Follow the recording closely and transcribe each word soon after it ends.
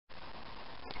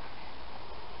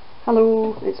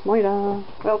Hello, it's Moira.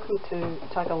 Welcome to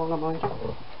Tag Along a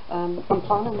Moira. I'm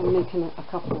planning on making a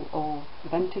couple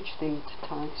of vintage themed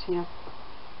tags here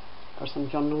for some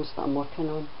journals that I'm working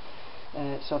on.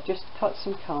 So I've just cut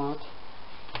some card.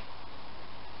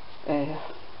 The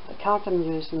card I'm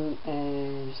using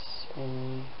is,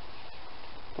 I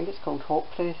think it's called hot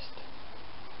pressed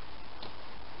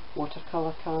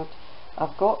watercolour card.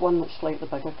 I've got one that's slightly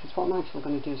bigger because what I'm actually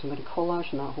going to do is I'm going to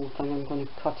collage that whole thing. I'm going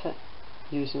to cut it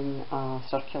using a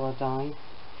circular die,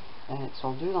 so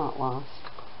I'll do that last.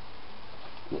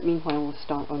 But meanwhile we'll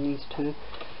start on these two.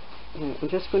 I'm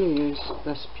just going to use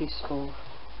this piece of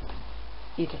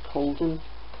Edith Holden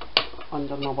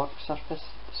under my work surface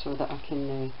so that I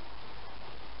can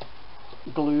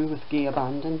glue with gay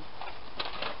abandon.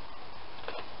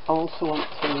 I also want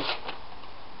to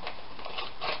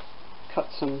cut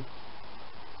some,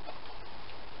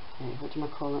 what do I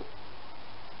call it?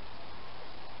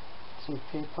 Some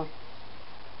paper,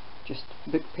 just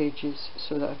book pages,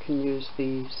 so that I can use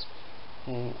these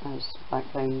as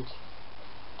background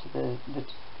to the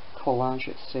collage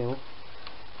itself.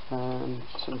 So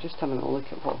I'm just having a look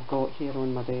at what I've got here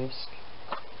on my desk,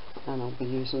 and I'll be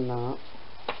using that.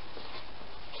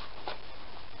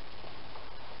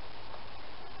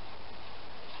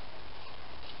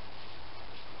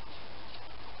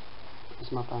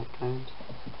 As my background,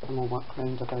 and we'll work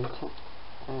round about it.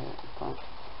 But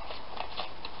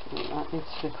that needs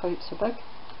to be quite so big.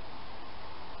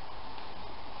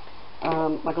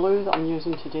 My glue that I'm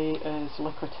using today is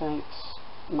Liquitex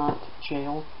matte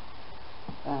gel.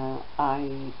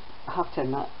 I have to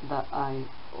admit that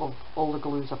of all the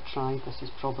glues I've tried, this is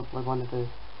probably one of the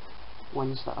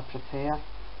ones that I prefer.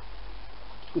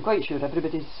 I'm quite sure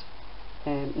everybody's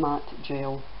matte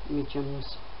gel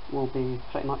mediums will be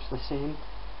pretty much the same.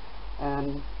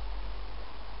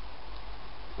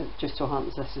 It just so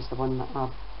happens this is the one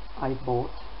that I bought,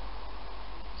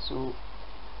 so,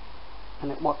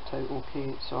 and it worked out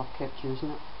okay, so I've kept using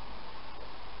it.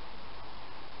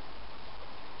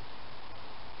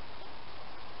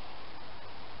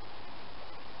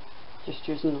 Just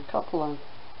using a couple of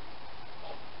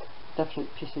different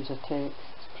pieces of text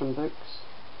from books.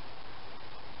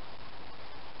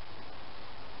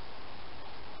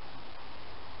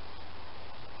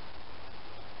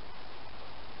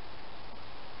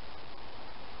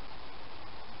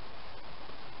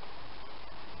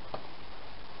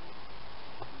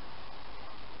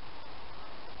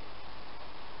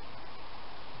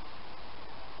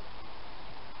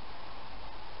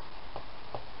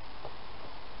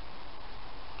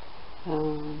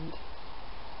 And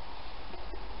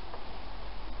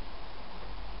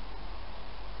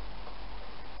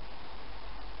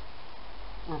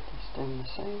that is down the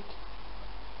side.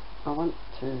 I want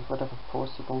to, wherever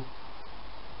possible,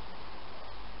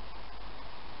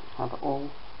 have it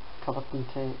all covered in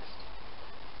text.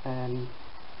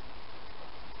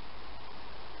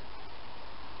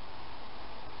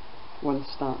 Once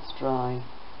that's dry,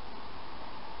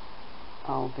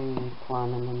 I'll be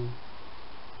planning and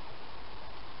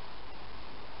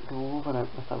go over it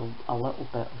with a little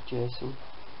bit of gesso.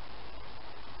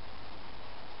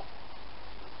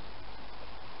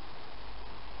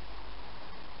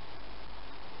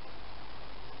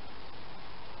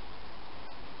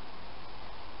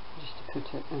 Just to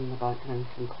put it in the background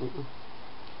completely.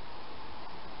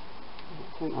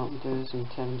 I think that will do is in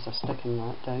terms of sticking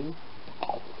that down.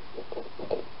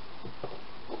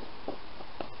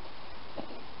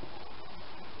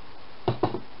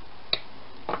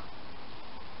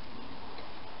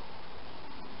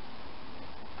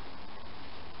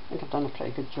 I think I've done a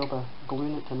pretty good job of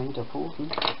gluing it to mind of holding.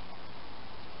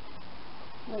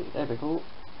 Right, there we go.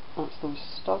 That's those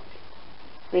stuck.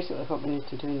 Basically what we need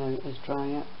to do now is dry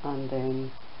it, and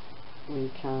then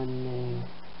we can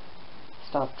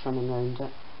start trimming around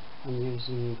it and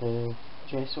using the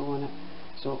gesso on it.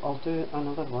 So I'll do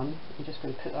another one. I'm just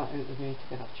going to put that out of the way to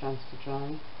give it a chance to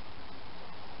dry.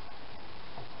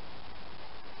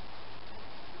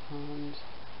 And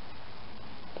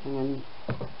bring in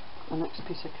the next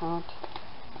piece of card.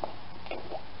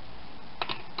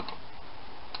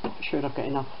 I'm sure I've got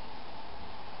enough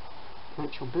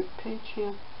actual book page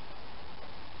here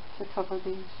to cover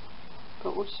these,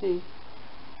 but we'll see.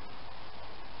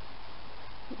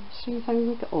 Let's see how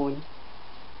we get on.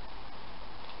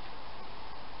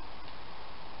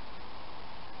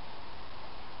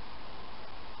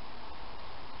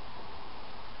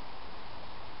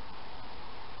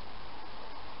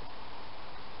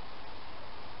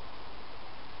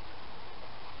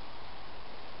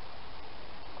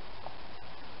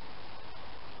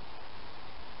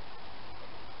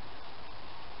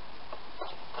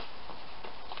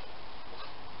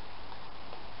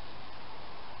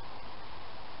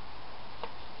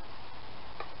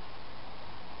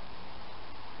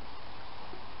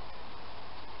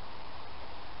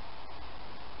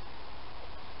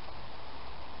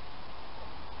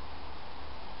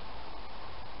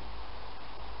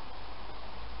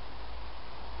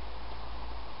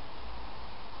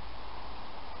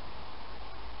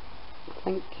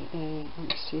 think, let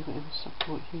me see what else I've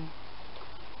got here.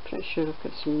 Pretty sure I've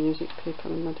got some music paper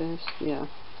on my desk. Yeah,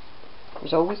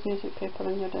 there's always music paper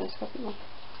on your desk, isn't there?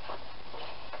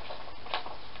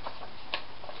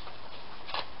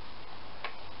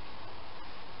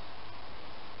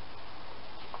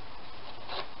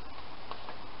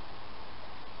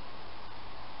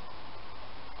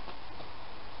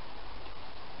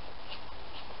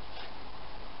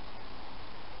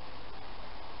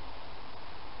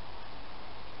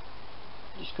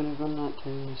 Just going to run that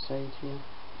down the side here.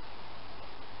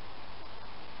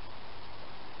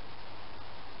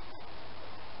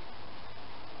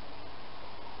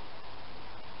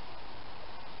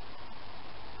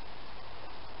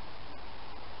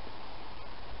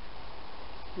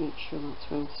 Make sure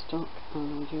that's well stuck,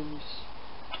 and I'll use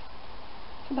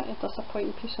a bit of a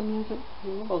disappointing piece of music. I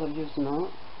won't bother using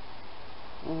that.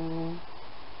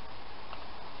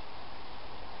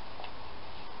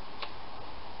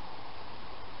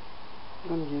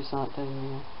 I'm going to use that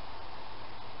down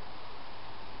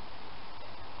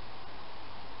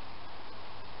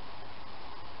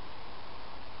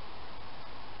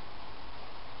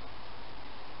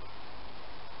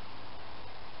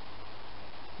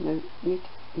there. Now, need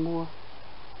more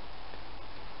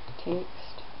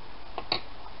text.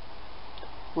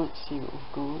 Let's see what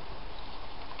we've got.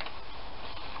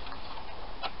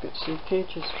 Got some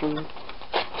pages from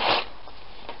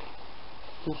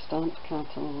the stamp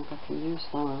catalogue. I can use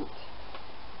that.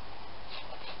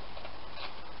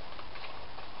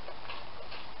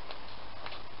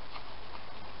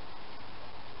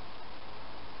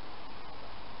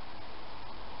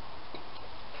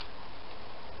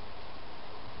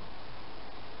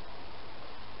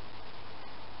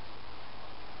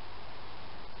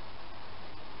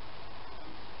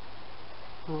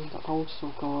 And I've also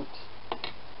got,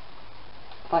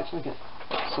 I've actually got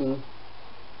some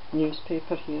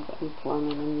newspaper here that I'm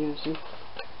planning on using.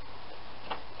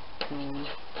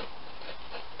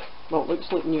 Well, it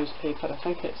looks like newspaper. I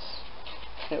think it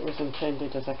was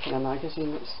intended as a kind of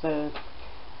magazine. It's the,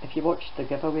 if you watched the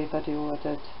giveaway video I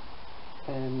did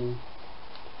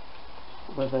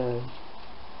with a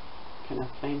kind of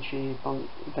Frenchy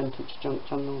vintage junk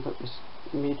journal that was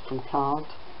made from card,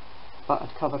 but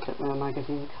I'd covered it with a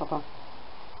magazine cover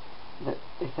that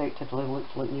effectively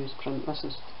looked like newsprint. This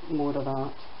is more of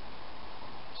that,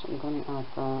 so I'm going to add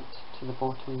that to the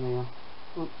bottom there.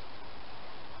 Oh,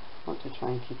 I want to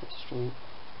try and keep it straight.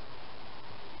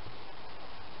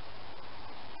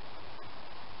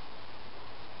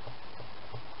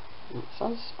 That's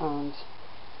us, and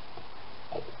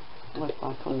lid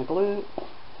back on the glue.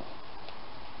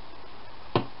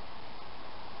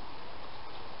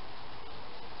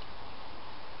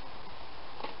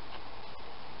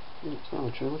 Well,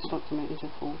 it's really stuck to make it a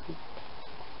fold.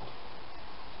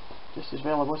 Just as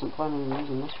well I wasn't planning on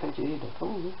using this page either.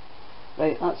 Oh.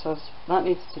 Right, that's us. That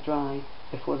needs to dry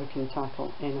before we can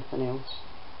tackle anything else.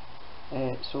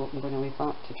 So I'm going to leave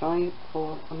that to dry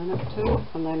for a minute or two,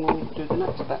 and then we'll do the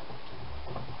next bit.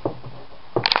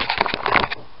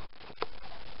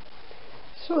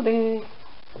 So the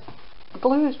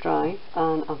glue is dry,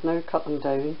 and I've now cut them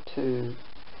down to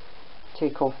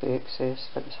take off the excess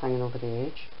that was hanging over the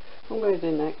edge. What I'm going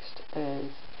to do next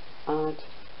is add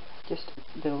just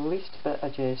the least bit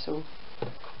of gesso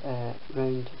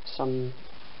round some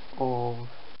of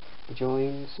the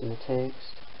joins and the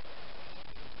text,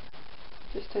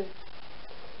 just to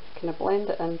kind of blend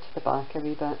it into the back a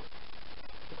wee bit.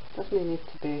 It doesn't need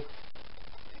to be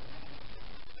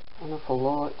an awful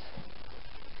lot,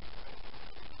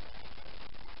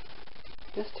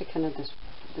 just to kind of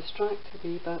distract a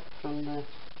wee bit from the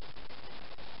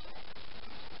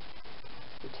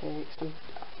text.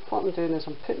 What I'm doing is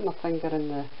I'm putting my finger in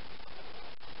the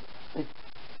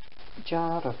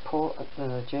jar or pot of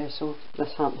the gesso.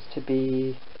 This happens to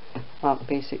be Art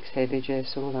Basics heavy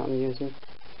gesso that I'm using.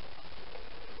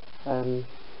 Trying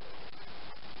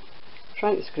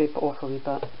to scrape it off a wee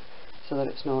bit so that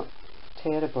it's not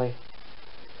terribly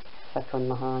thick on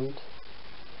my hand,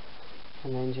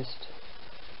 and then just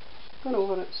going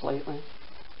over it slightly.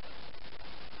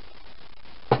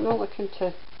 I'm not looking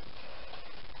to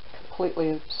completely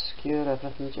obscure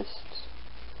everything, just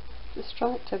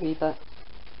distract a wee bit,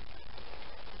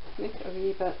 make it a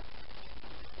wee bit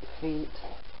faint,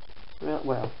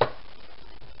 well,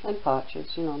 in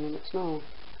patches, you know. I mean, it's no,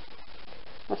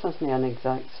 this isn't an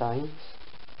exact science.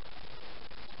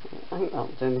 I think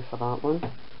that'll do me for that one,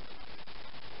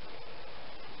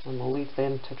 and we'll leave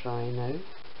them to dry now.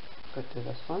 Go to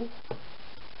this one.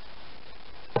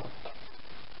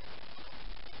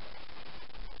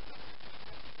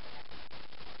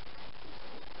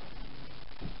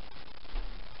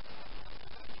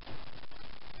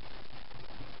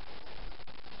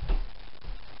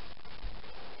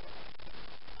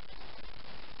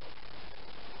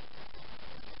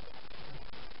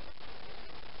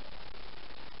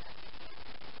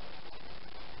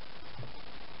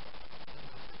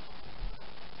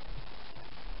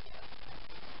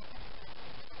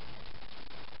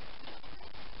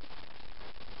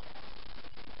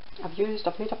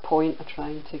 I've made a point of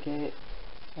trying to get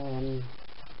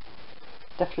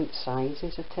different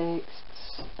sizes of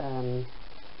texts,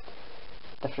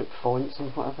 different fonts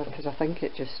and whatever, because I think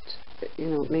it just, you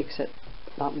know, it makes it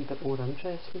that wee bit more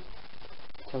interesting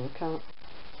to look at.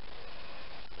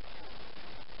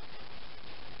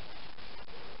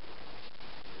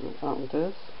 That'll do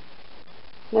us.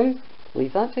 Now,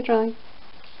 leave that to dry.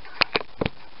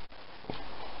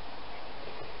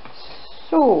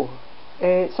 So,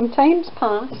 some time's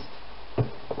passed,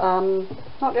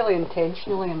 not really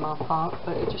intentionally on my part,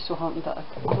 but it just so happened that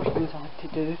other things I had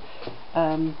to do.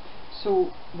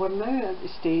 So we're now at the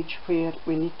stage where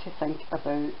we need to think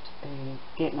about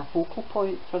getting a focal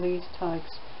point for these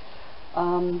tags.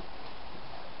 I'm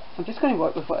just going to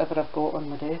work with whatever I've got on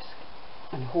my desk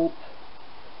and hope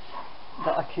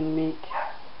that I can make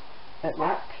it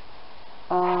work.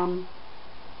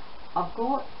 I've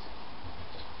got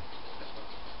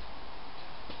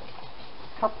a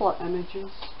couple of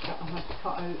images that I had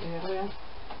cut out earlier,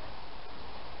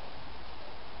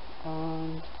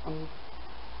 and I'm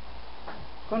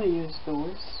going to use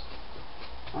those,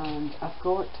 and I've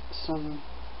got some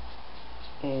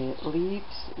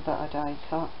leaves that I die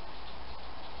cut.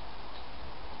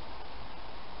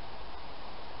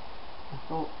 I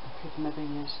thought I could maybe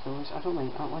use those. I don't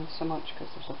like that one so much because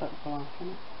there's a bit of black in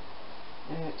it.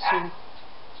 So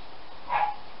I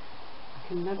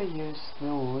can maybe use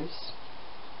those.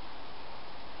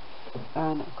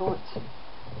 And I've got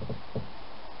a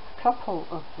couple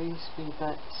of these wee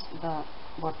bits that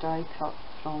were die cut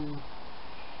from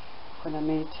when I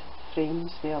made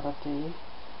frames the other day.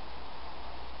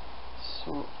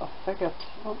 So I figured,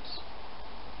 oops,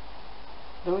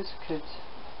 those could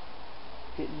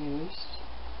get used.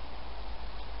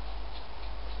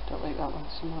 Don't like that one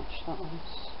so much.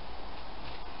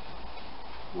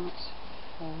 That's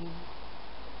fine.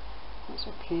 That's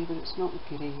okay, but it's not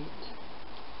great.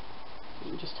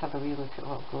 Let me just have a wee look at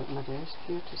what I've got on my desk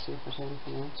here to see if there's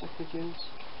anything else I could use.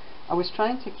 I was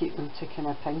trying to keep them to kind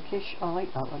of pinkish. I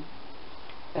like that one.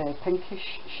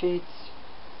 Pinkish shades.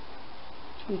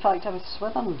 In fact, I was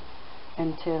swithing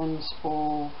in terms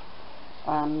of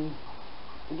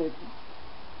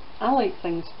I like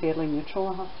things fairly neutral,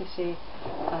 I have to say,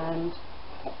 and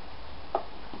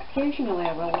occasionally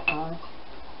I will add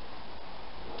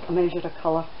a measure of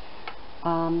colour.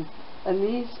 In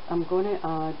these I'm going to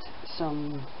add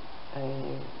some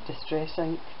distress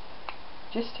ink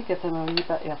just to give them a wee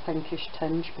bit of a pinkish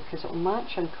tinge, because it will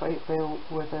match in quite well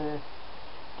with the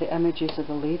images of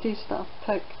the ladies that I've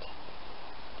picked.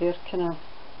 They're kind of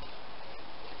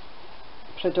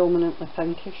predominantly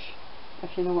pinkish,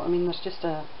 if you know what I mean. There's just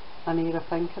an air of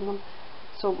pink in them.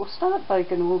 So we'll start by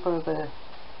going over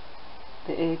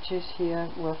the edges here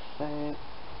with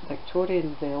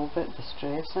Victorian Velvet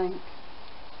Distress ink,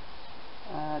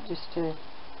 just to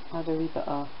add a wee bit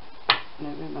of, now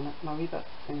wait a minute, my wee bit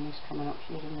thing is coming up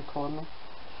here in the corner,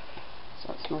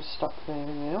 so that's not stuck very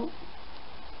well.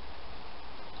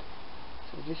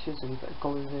 So we'll just use a wee bit of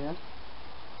glue there.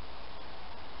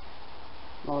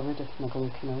 Well, I would if my glue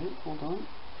came out. Hold on.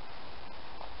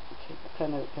 Take the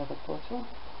pin out the other bottle.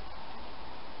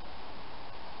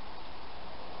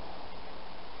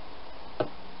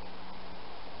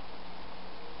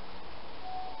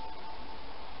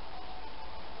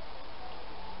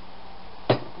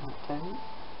 That down.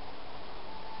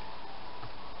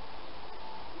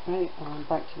 Right, and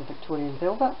back to the Victorian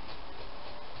Velvet.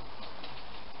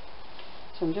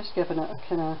 So I'm just giving it a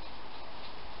kind of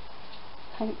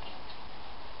pink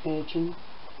edging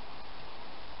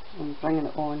and bringing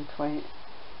it on quite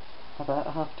a bit,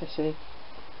 I have to say.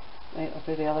 Right, I'll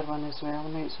do the other one as well. I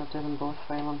might as well do them both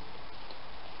while I'm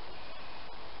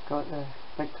got the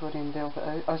Victorian Velvet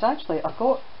out. I've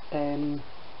got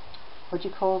what do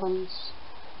you call them,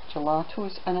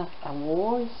 gelatos in it. I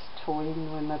was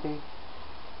toying with maybe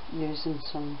using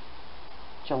some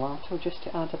gelato just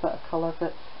to add a bit of colour,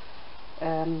 but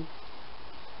I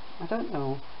don't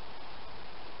know.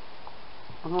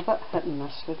 I'm a bit hit and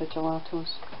miss with the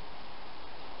gelatos,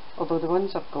 although the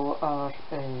ones I've got are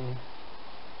they're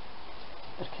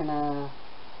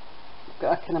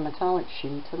got a kind of metallic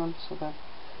sheen to them, so but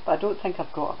I don't think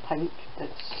I've got a pink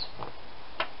that's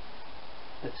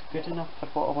good enough for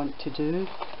what I want to do.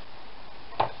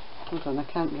 Hold on, I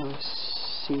can't really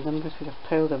see them because I've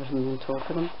piled everything on top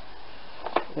of them.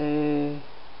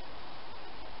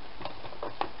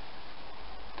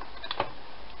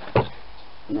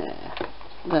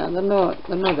 Nah,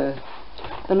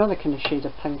 they're not the kind of shade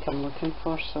of pink I'm looking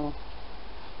for. So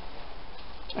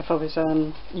if I was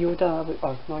Yoda,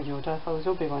 or not Yoda, if I was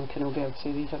Obi-Wan Kenobi, I would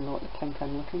say these are not the pink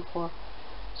I'm looking for.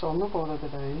 So I'll not bother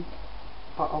with them.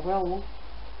 but I will,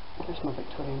 here's my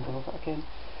Victorian velvet again,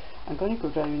 I'm going to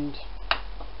go round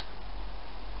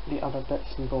the other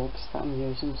bits and bobs that I'm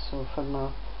using. So for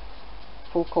my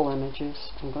focal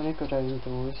images, I'm going to go round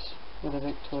those with a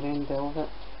Victorian velvet.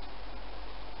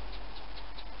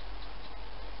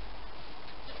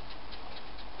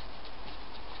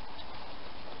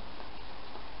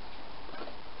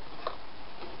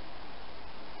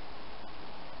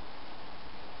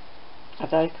 I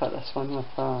die cut this one with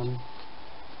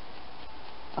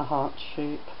a heart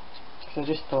shape because I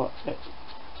just thought it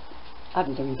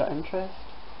added a wee bit of interest.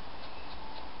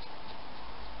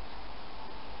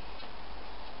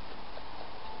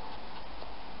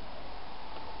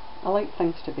 I like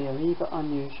things to be a wee bit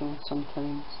unusual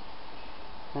sometimes,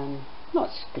 not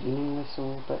screamingly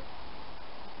so, but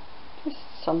just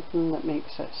something that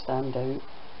makes it stand out.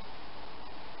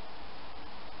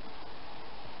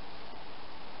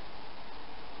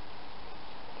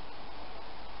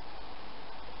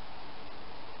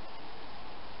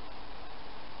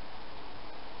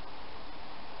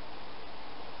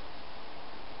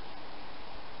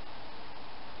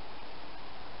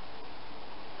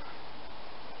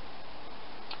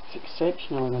 It's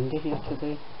exceptionally windy here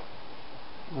today.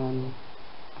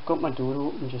 I've got my door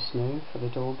open just now for the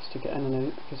dogs to get in and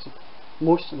out because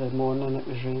most of the morning it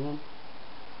was raining,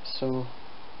 so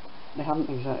they haven't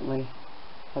exactly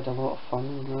had a lot of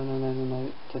fun running in and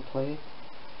out to play.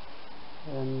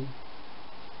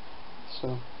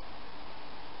 So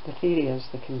the theory is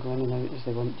they can go in and out as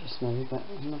they want just now, but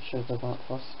I'm not sure they're that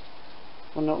fussed.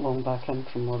 We're not long back in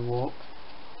from our walk,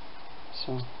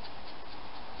 so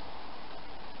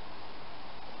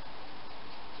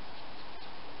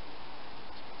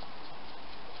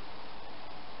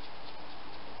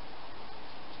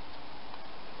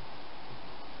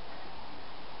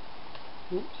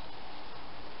oops.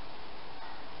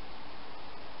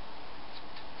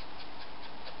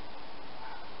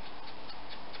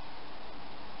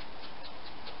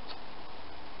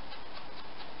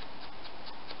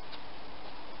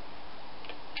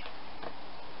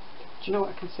 Do you know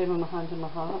what I can say with my hand on my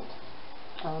heart?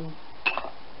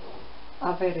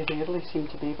 I very rarely seem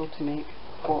to be able to make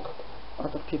what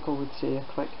other people would say a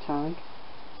quick tag.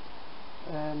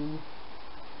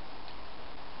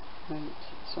 Right,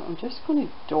 so I'm just going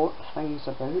to dot things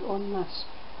about on this.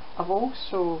 I've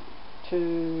also,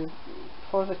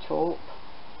 for the top,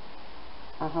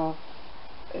 I have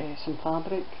some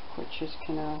fabric which is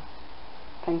kind of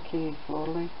pinky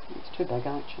florally. It's too big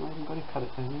actually, I'm going to cut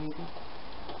it down a wee bit.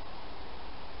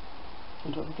 I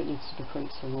don't think it needs to be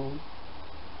quite so long.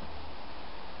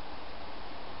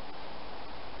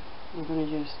 I'm going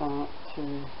to use that to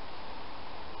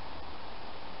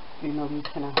do my wee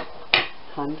kind of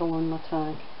handle on my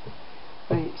tag.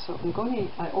 Right, so I'm going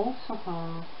to, I also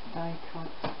have die cut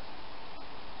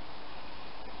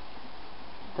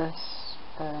this,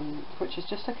 which is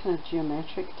just a kind of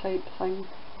geometric type thing,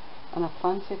 and I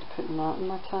fancied putting that in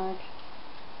my tag.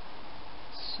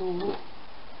 So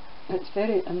it's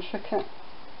very intricate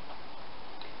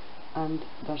and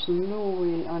there's no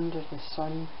way under the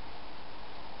sun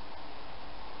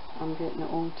I'm getting it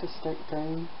all to stick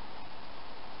down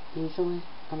easily,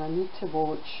 and I need to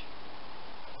watch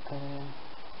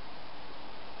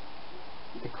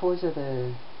because of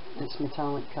this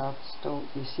metallic cardstock.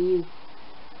 You see,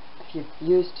 if you've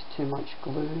used too much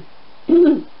glue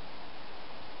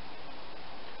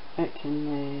it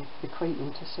can be quite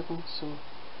noticeable, so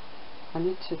I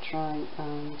need to try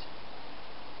and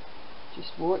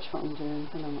just watch what I'm doing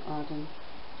when I'm adding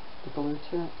the glue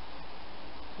to it,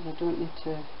 because I don't need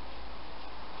to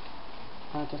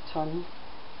add a ton.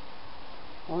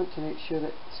 I want to make sure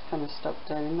that it's kind of stuck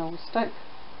down.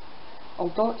 I'll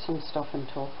dot some stuff on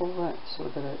top of it so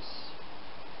that it's,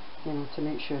 you know, to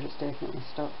make sure it's definitely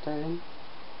stuck down.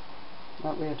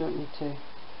 That way I don't need to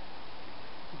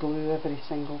glue every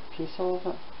single piece of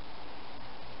it.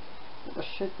 But there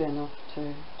should be enough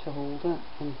to hold it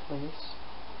in place.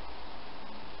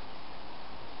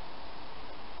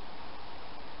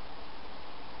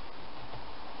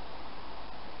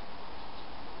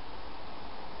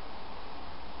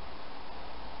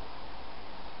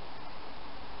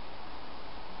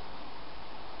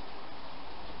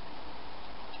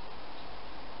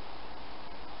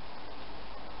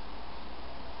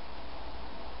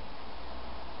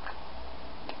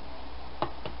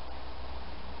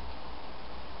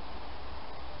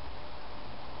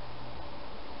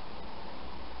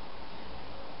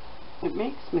 It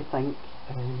makes me think,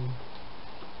 I'll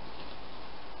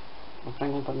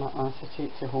bring over my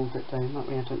acetate to hold it down, that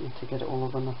way I don't need to get it all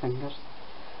over my fingers.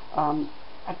 I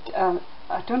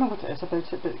don't know what it is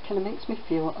about it, but it kind of makes me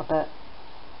feel a bit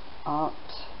Art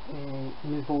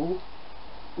Nouveau.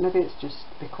 Maybe it's just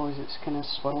because it's kind of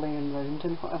swirly and round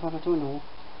and whatever, I don't know.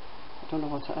 I don't know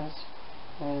what it is.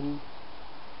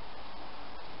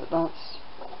 But that's,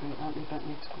 right, that wee bit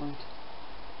needs glued.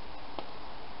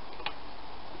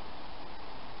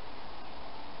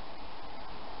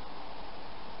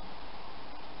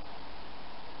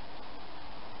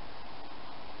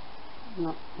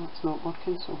 No, that's not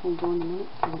working, so hold on a minute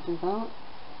till we do that,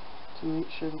 to make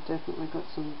sure we've definitely got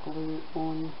some glue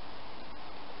on.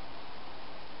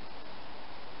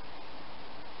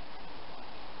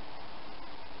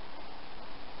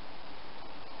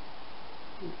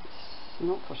 It's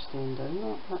not for staying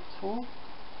down that tall.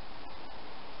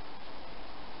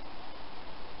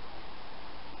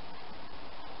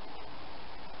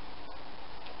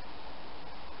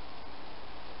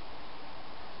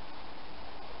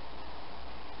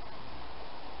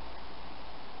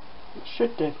 There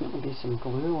should definitely be some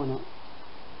glue on it.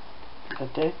 I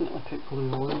definitely put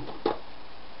glue on.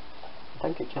 I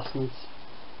think it just needs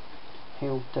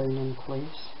held down in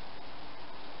place.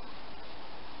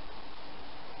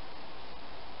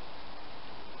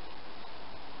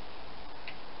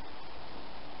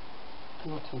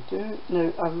 What I'll do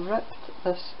now, I ripped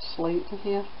this slate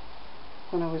here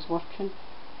when I was working,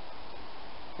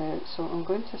 so I'm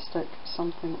going to stick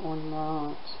something on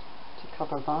that to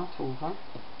cover that over.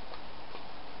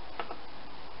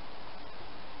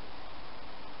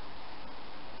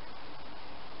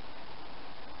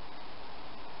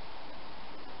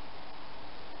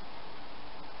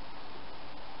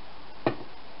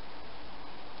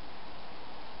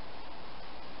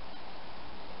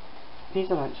 These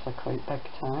are actually quite big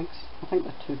tags. I think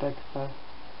they're too big for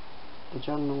the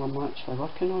journal I'm actually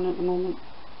working on at the moment.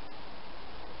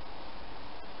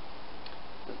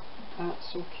 But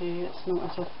that's okay, it's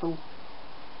not as if they'll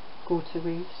go to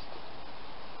waste.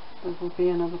 There will be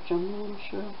another journal, I'm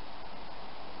sure.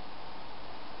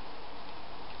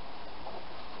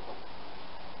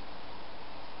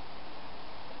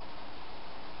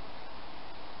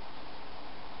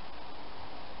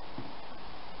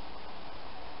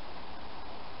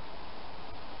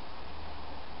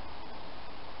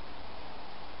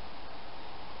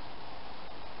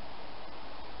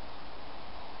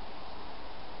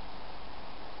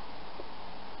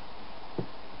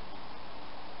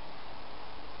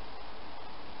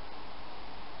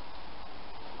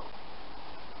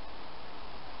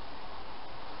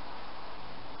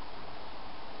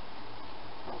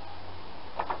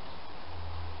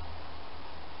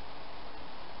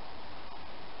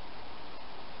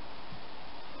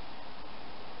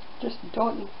 Just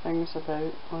dotting things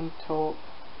about on top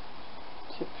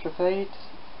to provide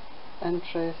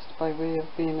interest by way of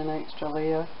being an extra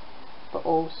layer, but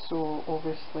also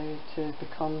obviously to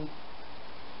become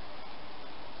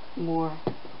more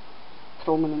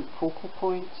prominent focal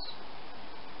points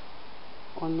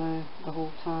on the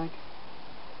whole tag.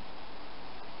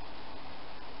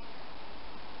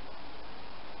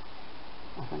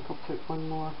 I think I'll put one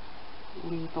more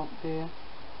leaf up there.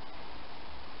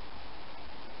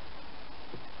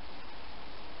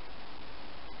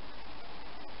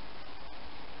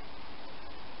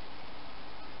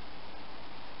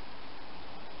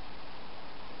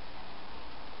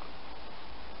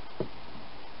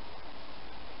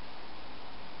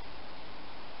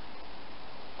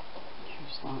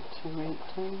 That to write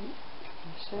down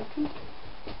in a second.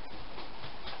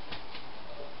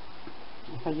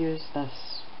 If I use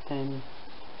this, then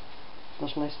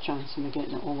there's less chance of me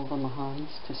getting it all over my hands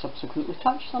to subsequently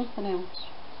touch something else.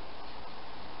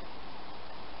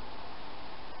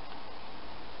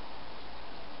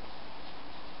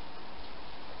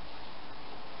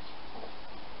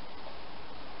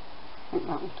 I think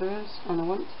that will do us, and I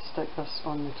want to stick this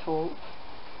on the top,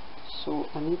 so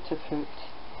I need to put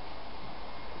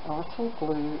a little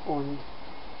glue on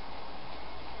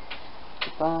the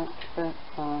back bit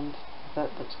and the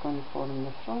bit that's going to form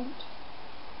the front.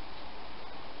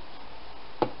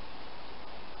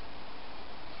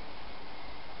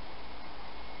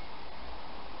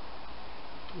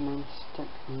 And then stick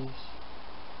these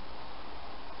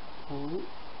on.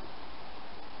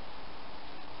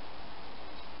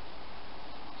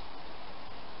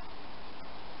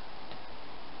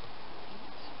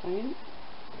 That's fine.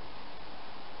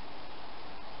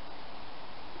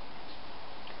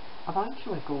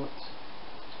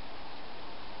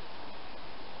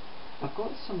 I've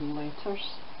got some letters.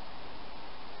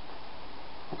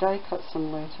 I die cut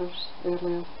some letters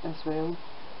earlier as well,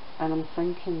 and I'm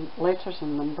thinking, letters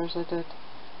and numbers I did,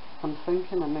 I'm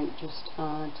thinking I might just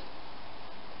add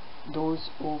those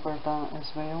over that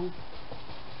as well.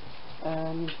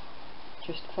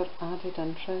 just for added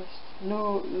interest.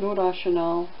 No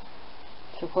rationale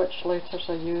to which letters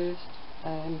I used.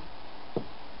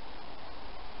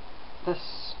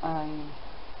 This, I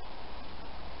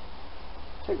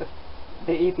took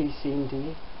the A, B, C and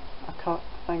D, I cut,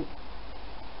 I think.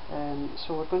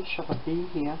 So we're going to shove a B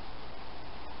here.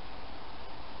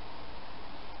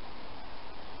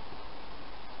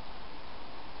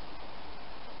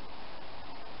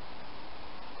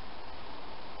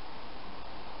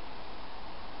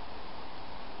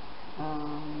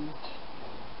 And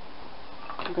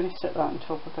I'm going to set that on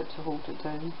top of it to hold it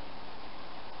down.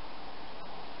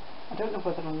 I don't know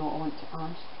whether or not I want to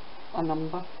add a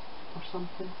number or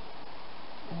something.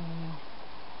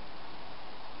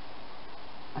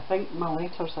 I think my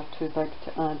letters are too big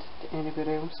to add to anywhere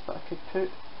else, but I could put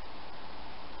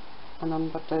a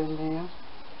number down there.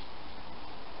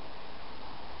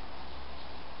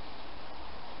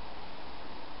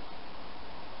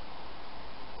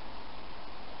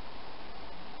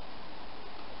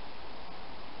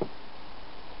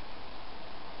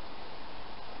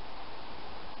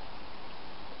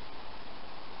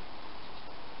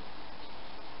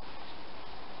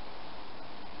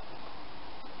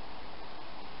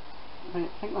 Right,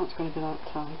 I think that's going to be that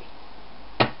tag.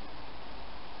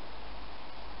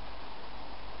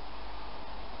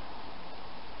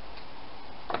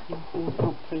 I'll hold it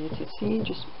up for you to see,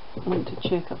 just want to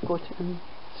check I've got it in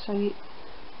sight.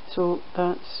 So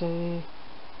that's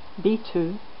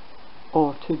B2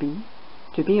 or 2B,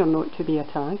 to be or not to be a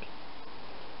tag.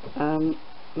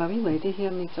 My wee lady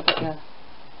here needs a bit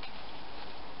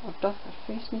of dust, her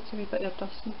face needs a wee bit of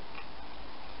dusting.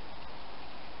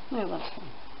 No, that's fine.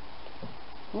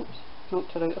 Oops,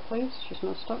 knocked her out of place, she's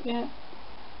not stuck yet.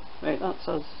 Right, that's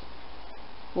us.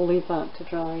 We'll leave that to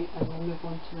dry and we'll move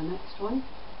on to the next one.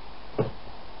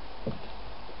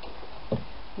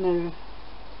 Now,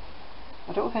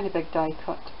 I don't have any big die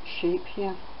cut shape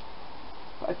here,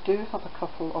 but I do have a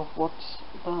couple of words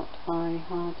that I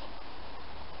had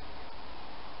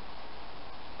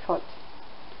cut.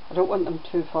 I don't want them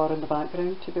too far in the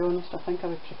background, to be honest. I think I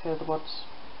would prefer the words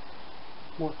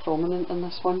more prominent in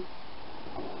this one.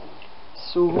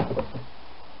 So,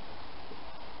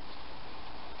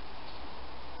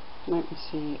 let me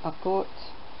see, I've got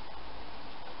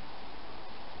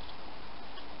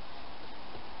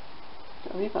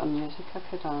a wee bit of music I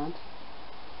could add.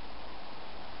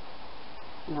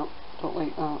 No, don't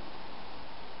like that.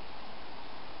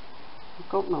 I've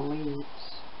got my leaves.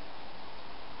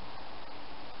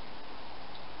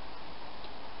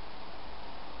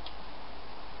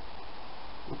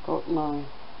 I've got my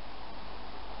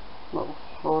little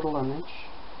floral image.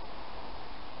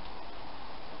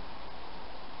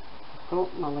 I've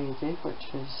got my lady, which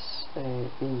has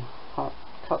been cut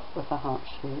with a heart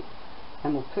shape,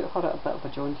 and we'll put her at a bit of a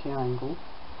jaunty angle.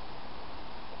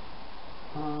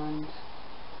 And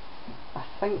I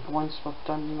think once we've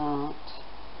done that,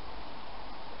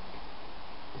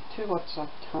 the two words I've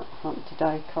happened to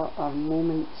die cut are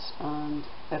moments and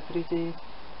everyday,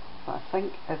 but I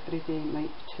think everyday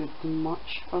might be too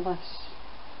much for this.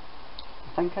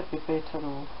 I think I'd be better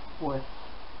off with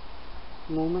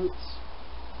moments,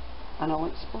 and I'll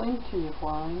explain to you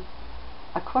why.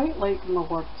 I quite like my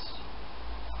words,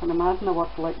 when I'm adding a word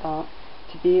like that,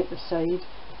 to be at the side.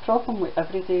 The problem with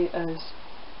everyday is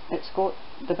it's got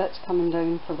the bits coming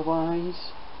down for the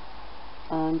Y's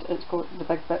and it's got the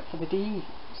big bit for the D,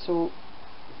 so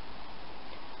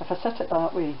if I sit it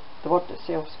that way, the word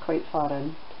itself is quite far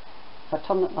in. If I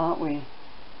turn it that way,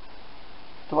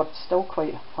 the word's still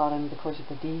quite far in because of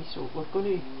the D, so we're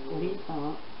going to leave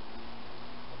that.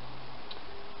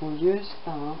 We'll use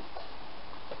that,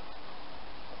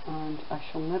 and I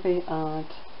shall maybe add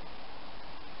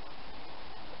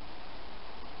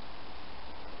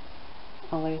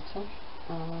a letter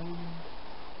and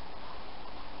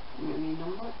maybe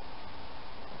number.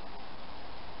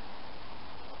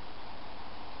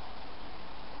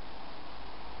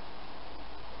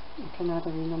 I can add a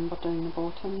wee number down the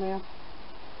bottom there.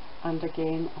 And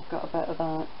again, I've got a bit of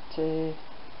that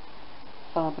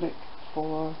fabric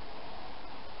for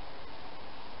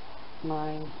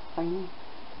my thing,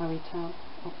 my wee tab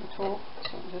up the top,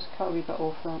 so I'll just cut a wee bit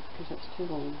off that because it's too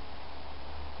long.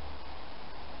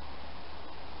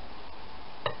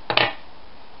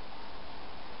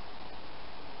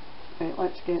 Right,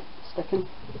 let's get sticking.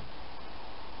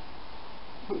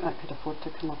 I think that could afford to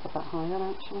come up a bit higher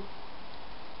actually.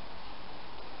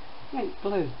 Right,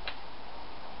 glue.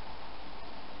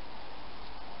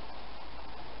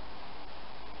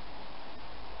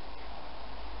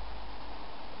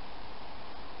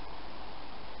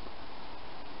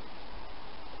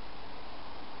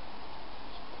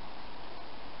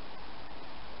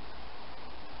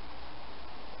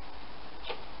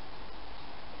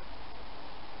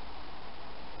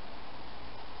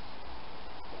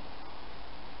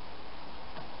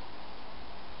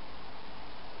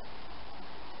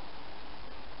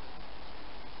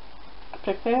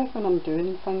 prefer when I'm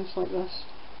doing things like this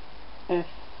if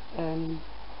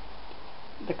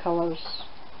the colours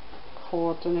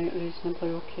coordinate reasonably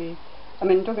okay. I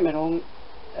mean, don't get me wrong,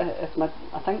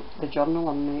 I think the journal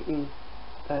I'm making,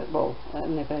 well,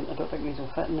 in the event I don't think these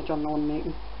will fit in the journal I'm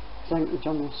making, because I think the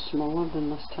journal's smaller than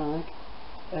this tag.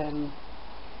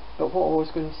 But what I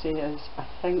was going to say is, I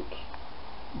think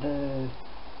the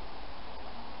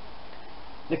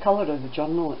colour of the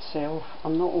journal itself,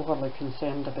 I'm not overly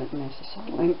concerned about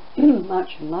necessarily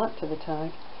matching that to the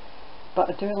tag, but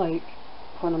I do like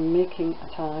when I'm making a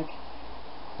tag,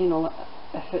 you know,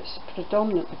 if it's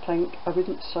predominantly pink, I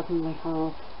wouldn't suddenly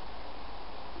have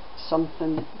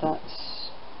something that's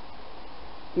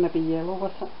maybe yellow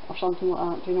with it or something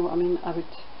like that. Do you know what I mean?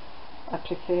 I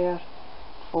prefer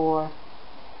for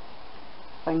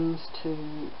things to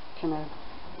kind of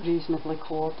reasonably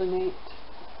coordinate.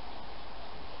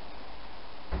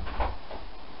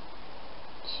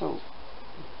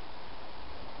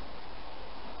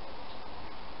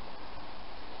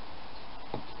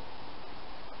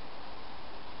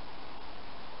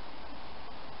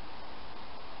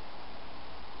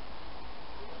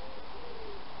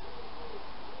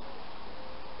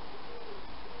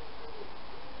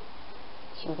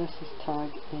 So this is tag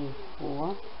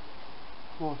A4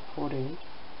 or 4A,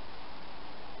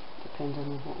 depending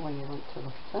on what way you want to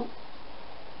look at it.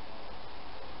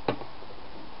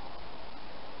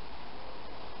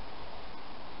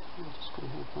 I'm just going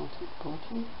to have that at the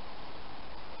bottom.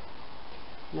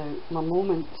 Now my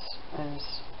moments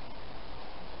is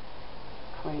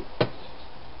quite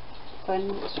thin,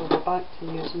 so we're back to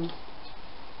using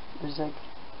the zig.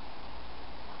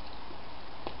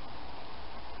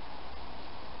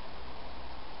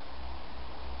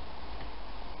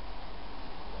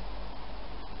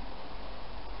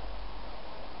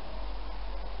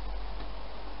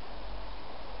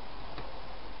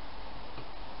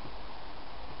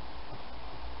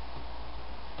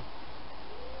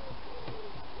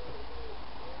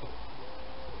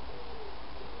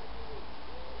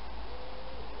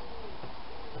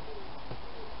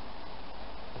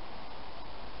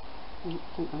 I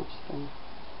think that's fine.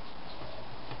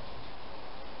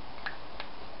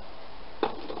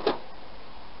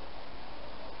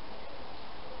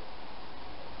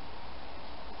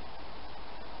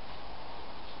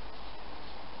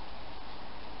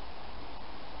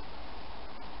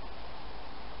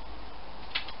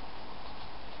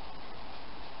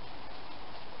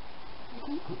 I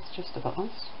think that's just about us,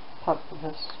 apart from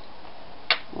this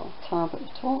little tab at the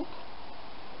top.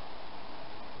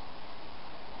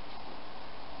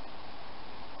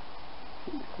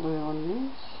 Glue on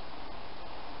these.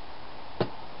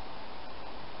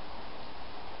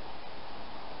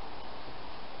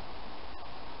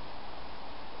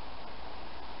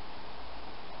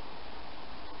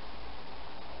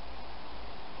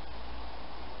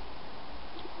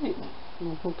 Right,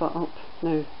 I'll hold that up.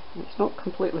 Now, it's not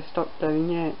completely stuck down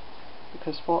yet,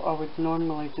 because what I would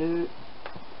normally do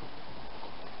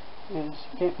is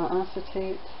get my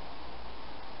acetate,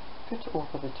 put it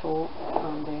over the top,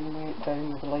 and then lay it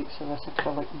down with the likes of this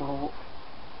acrylic block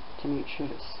to make sure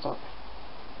it's stuck.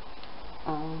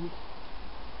 And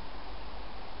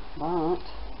that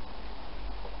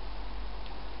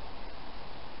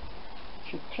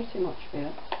should pretty much be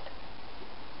it.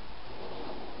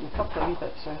 And a couple of wee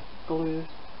bits of glue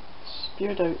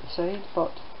spewed out the side,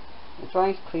 but it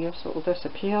dries clear, so it will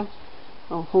disappear.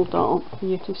 I'll hold that up for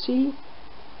you to see,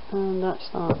 and that's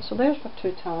that. So there's my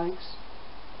two tags.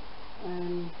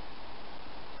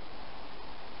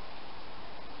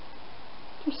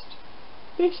 Just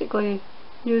basically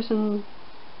using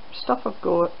stuff I've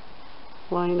got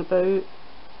lying about.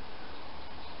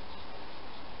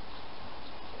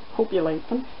 Hope you like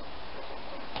them.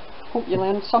 Hope you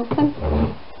learned something.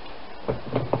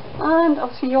 And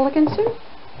I'll see you all again soon.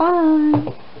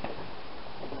 Bye!